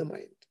purify the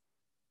mind.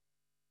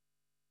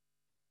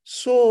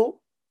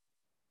 So,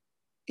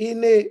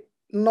 in a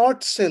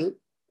nutshell,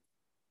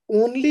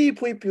 only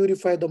if we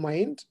purify the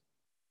mind,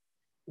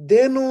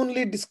 then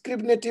only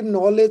discriminative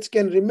knowledge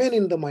can remain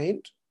in the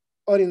mind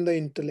or in the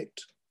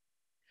intellect.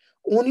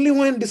 Only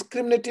when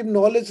discriminative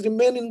knowledge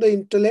remains in the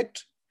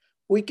intellect,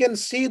 we can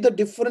see the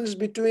difference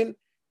between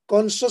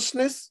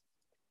consciousness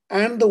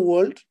and the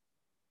world.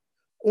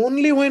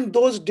 Only when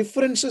those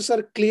differences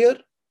are clear,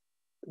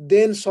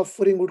 then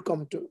suffering would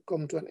come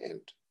to an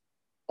end.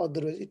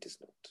 Otherwise, it is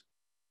not.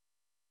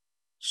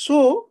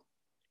 So,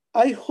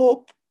 I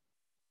hope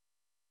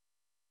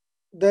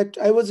that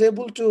I was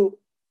able to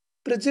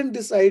present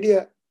this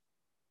idea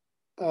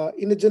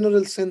in a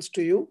general sense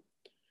to you.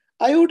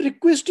 I would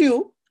request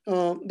you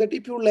that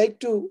if you would like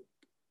to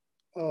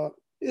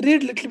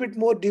read a little bit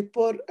more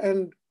deeper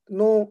and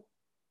know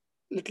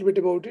a little bit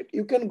about it,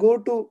 you can go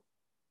to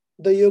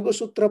the Yoga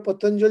Sutra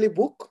Patanjali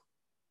book.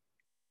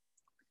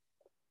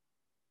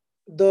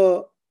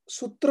 The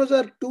sutras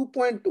are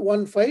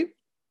 2.15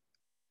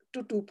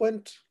 to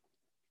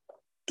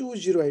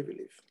 2.20, I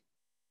believe.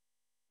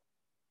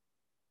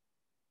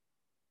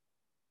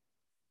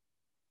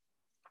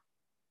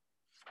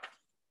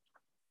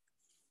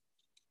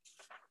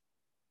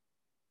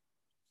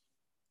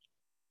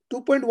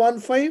 Two point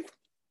 1.15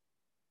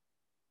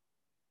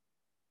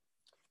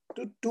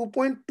 to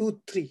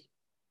 2.23,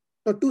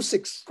 no,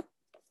 26.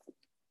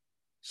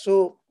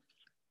 So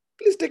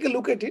please take a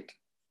look at it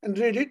and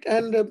read it.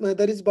 And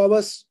there is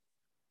Baba's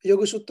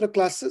Yoga Sutra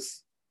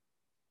classes.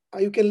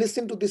 You can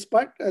listen to this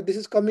part. This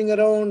is coming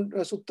around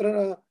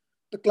Sutra,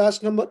 the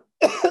class number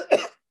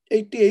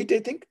 88, I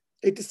think,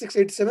 86,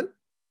 87.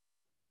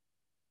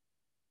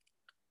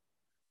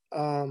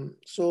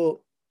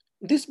 So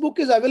this book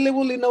is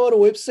available in our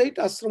website,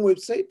 Ashram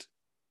website.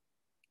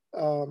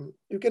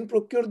 You can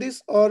procure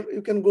this, or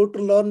you can go to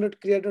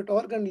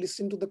learn.kriya.org and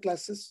listen to the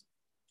classes,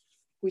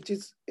 which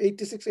is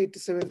 86,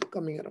 87,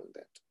 coming around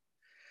that.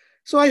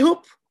 So I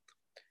hope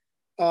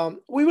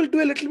we will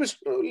do a little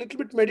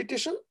bit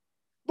meditation.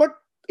 But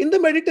in the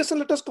meditation,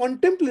 let us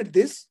contemplate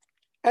this.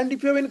 And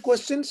if you have any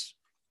questions,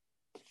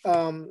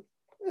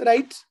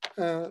 write,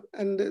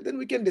 and then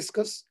we can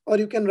discuss. Or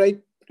you can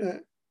write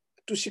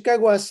to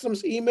Chicago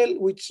Ashram's email,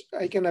 which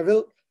I can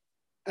avail,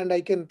 and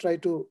I can try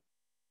to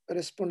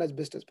respond as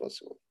best as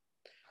possible.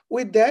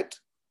 With that,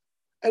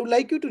 I would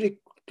like you to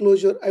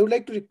I would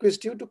like to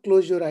request you to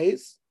close your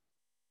eyes.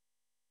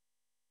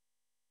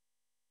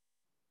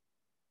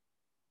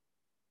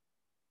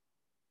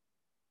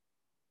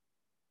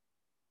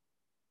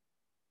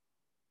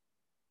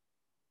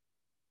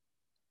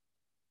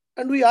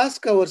 And we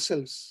ask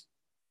ourselves,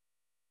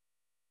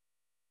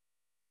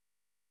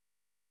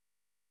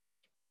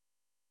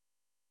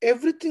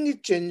 everything is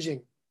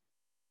changing.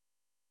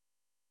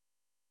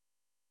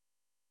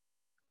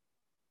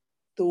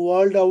 The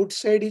world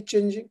outside is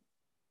changing.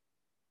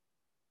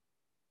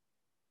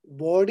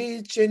 Body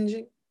is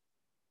changing.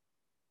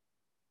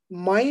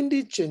 Mind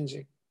is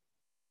changing.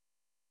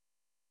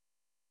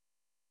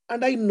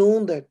 And I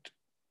know that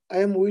I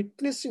am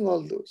witnessing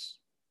all those.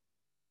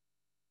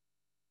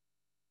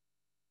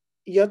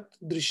 Yat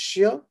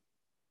drishya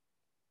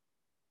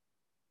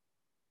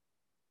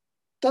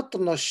tat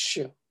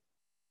nashya.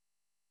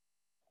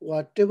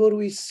 Whatever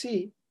we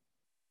see,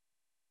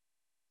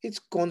 it's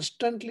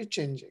constantly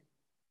changing.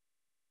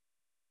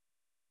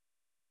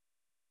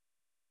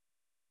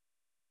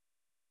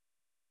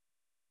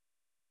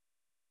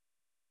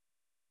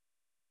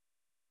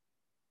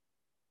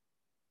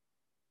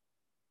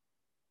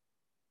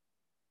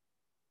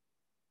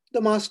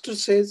 The master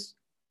says,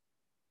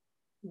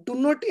 do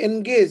not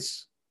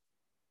engage,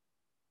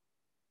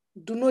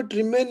 do not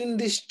remain in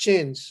this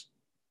change,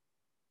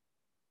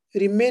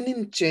 remain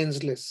in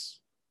changeless.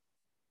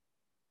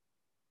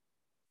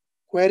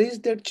 Where is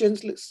that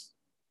changeless?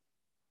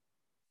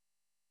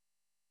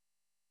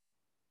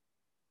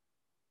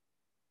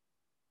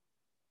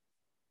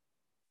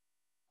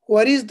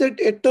 Where is that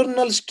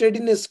eternal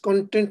steadiness,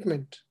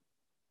 contentment?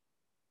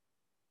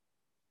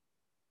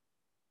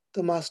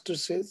 The master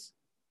says,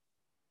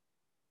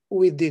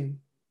 within,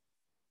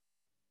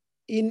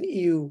 in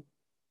you.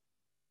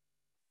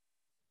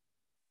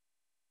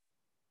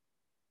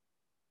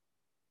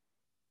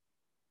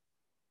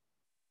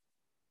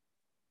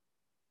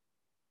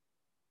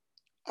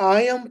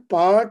 I am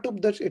part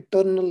of that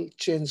eternal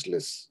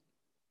changeless.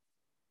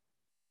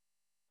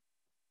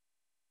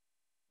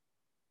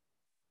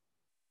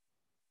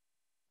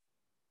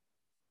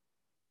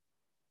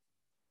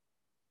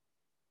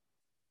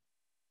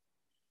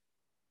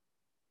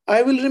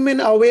 I will remain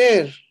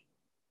aware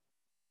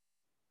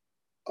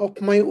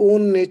of my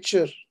own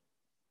nature.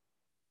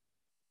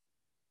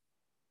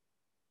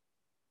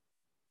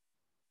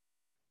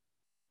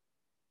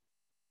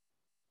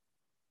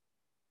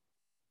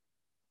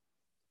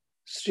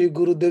 Sri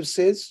Gurudev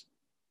says,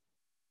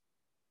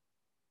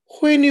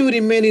 when you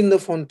remain in the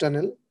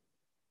fontanel,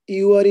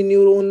 you are in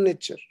your own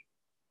nature.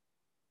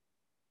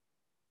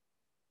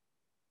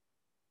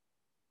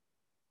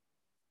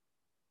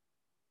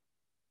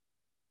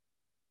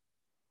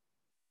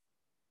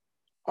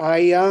 I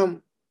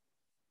am.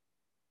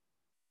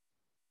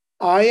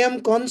 I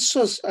am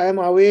conscious. I am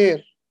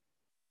aware.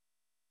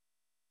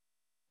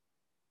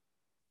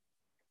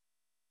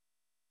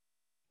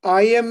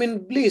 I am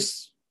in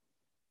bliss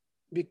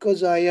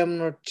because I am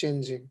not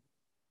changing.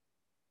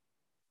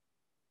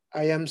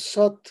 I am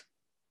Sat.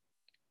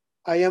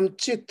 I am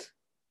Chit.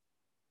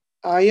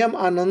 I am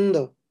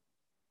Ananda.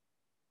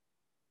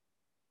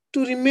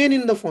 To remain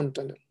in the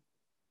fontanel.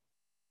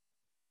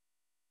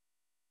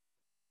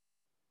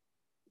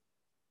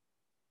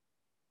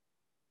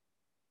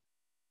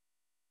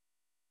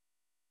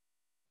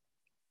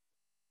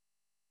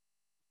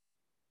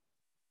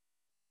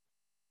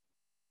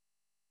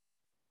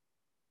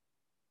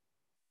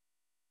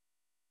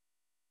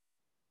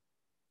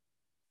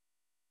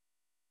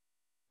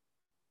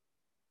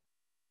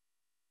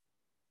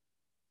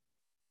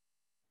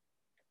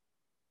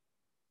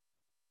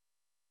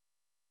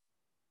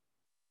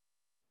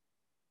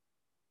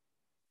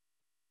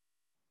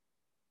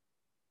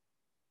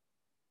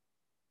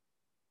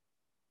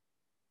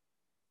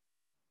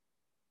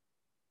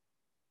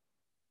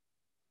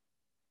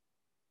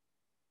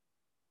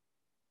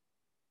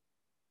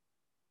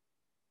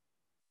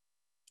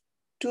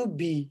 to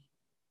be,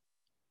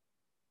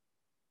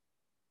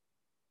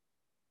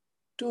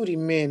 to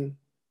remain,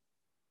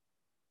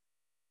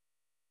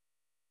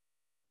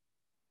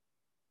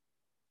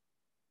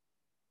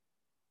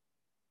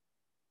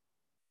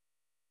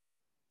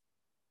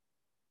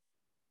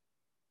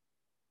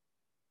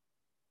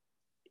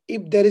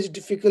 if there is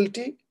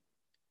difficulty,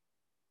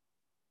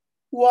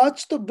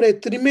 watch the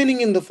breath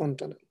remaining in the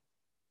fontanel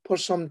for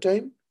some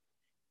time.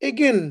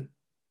 Again,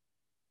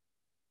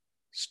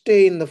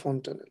 stay in the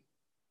fontanel.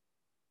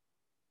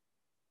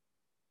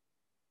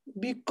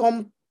 Be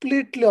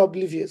completely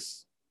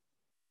oblivious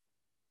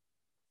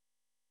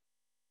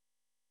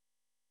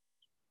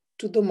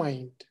to the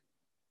mind.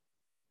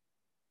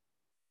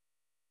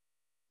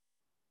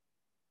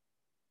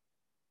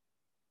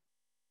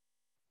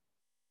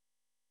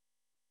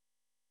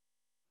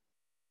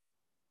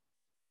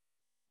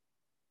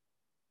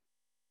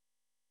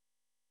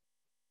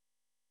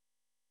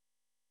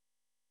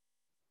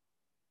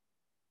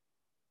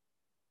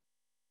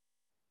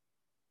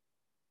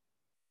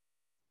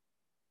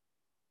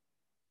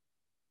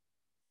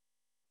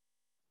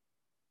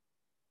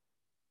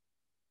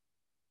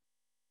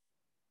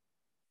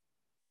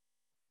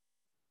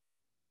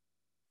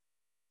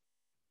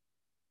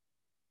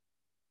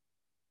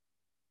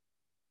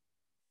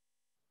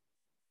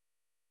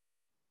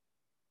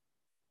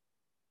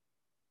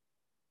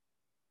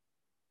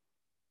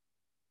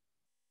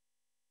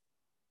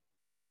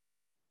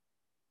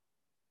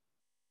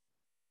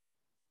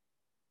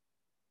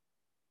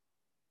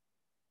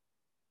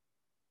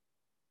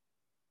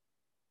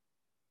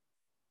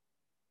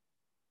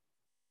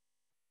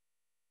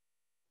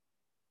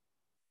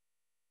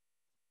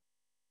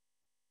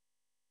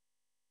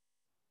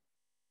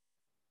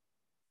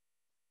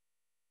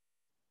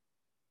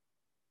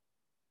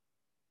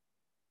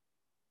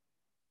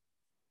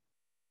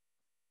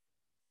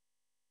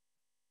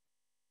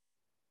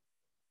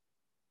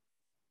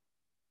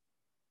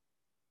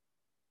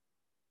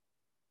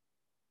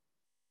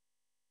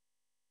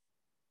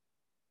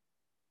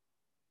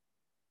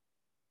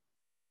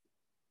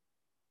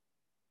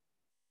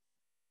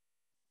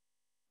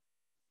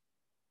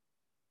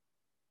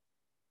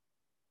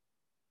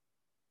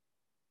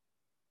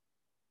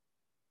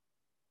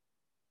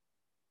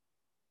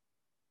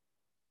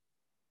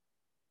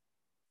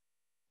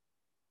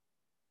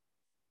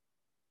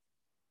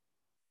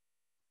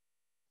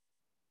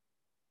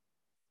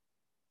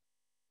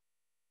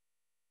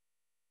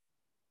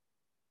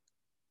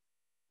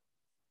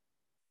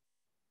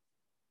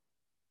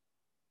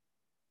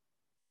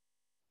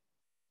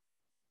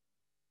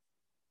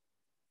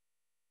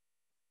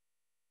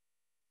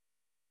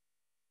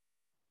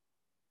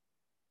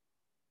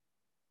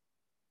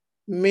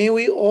 May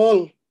we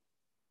all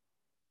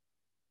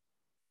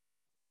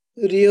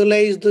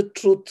realize the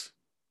truth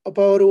of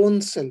our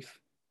own self.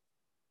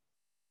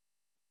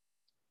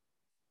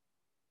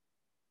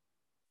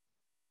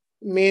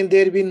 May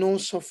there be no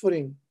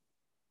suffering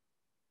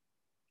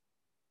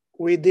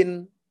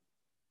within,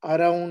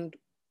 around,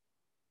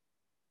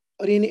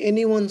 or in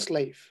anyone's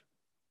life.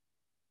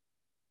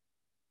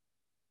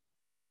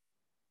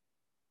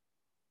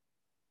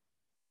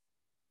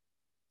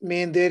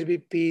 May there be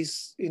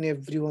peace in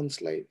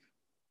everyone's life.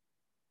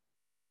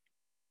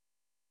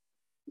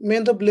 May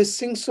the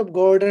blessings of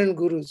God and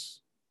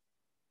Gurus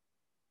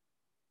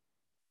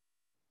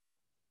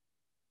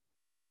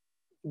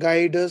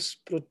guide us,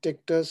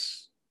 protect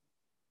us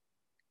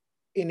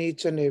in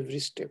each and every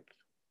step.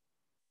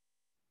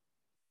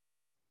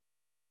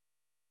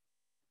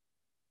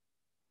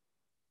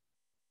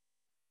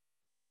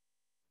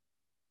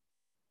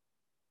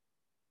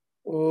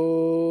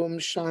 Om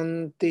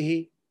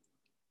Shanti.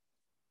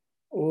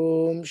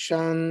 Om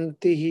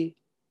Shanti.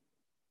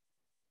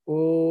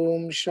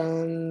 Om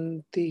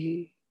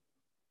Shanti.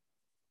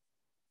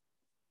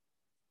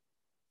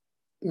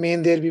 May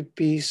there be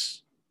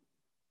peace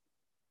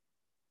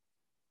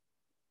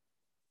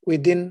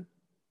within,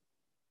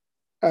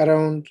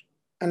 around,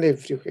 and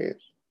everywhere.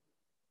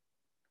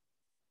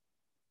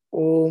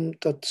 Om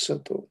Tat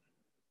Sat.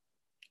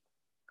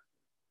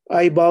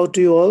 I bow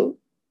to you all.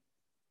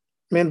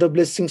 May the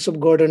blessings of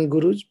God and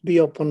Gurus be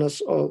upon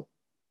us all.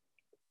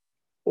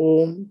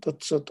 Om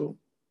Tat Sat.